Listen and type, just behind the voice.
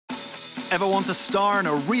Ever want to star in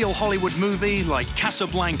a real Hollywood movie like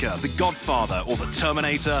Casablanca, The Godfather, or The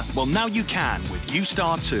Terminator? Well, now you can with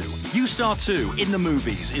Yoostar2. Yoostar2 in the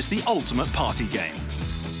movies is the ultimate party game.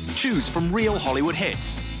 Choose from real Hollywood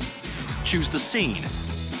hits. Choose the scene.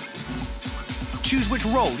 Choose which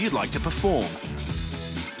role you'd like to perform.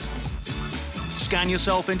 Scan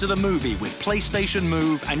yourself into the movie with PlayStation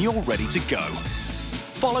Move and you're ready to go.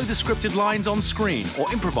 Follow the scripted lines on screen or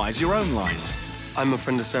improvise your own lines. I'm a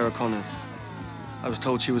friend of Sarah Connor's. I was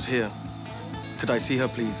told she was here. Could I see her,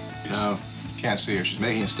 please? No, can't see her. She's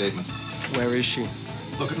making a statement. Where is she?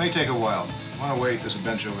 Look, it may take a while. I want to wait. There's a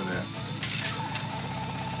bench over there.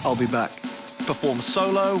 I'll be back. Perform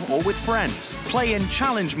solo or with friends. Play in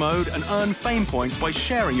challenge mode and earn fame points by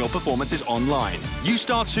sharing your performances online.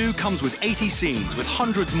 Yoostar2 comes with 80 scenes with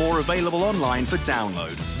hundreds more available online for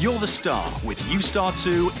download. You're the star with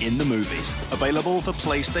Yoostar2 in the movies. Available for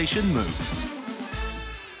PlayStation Move.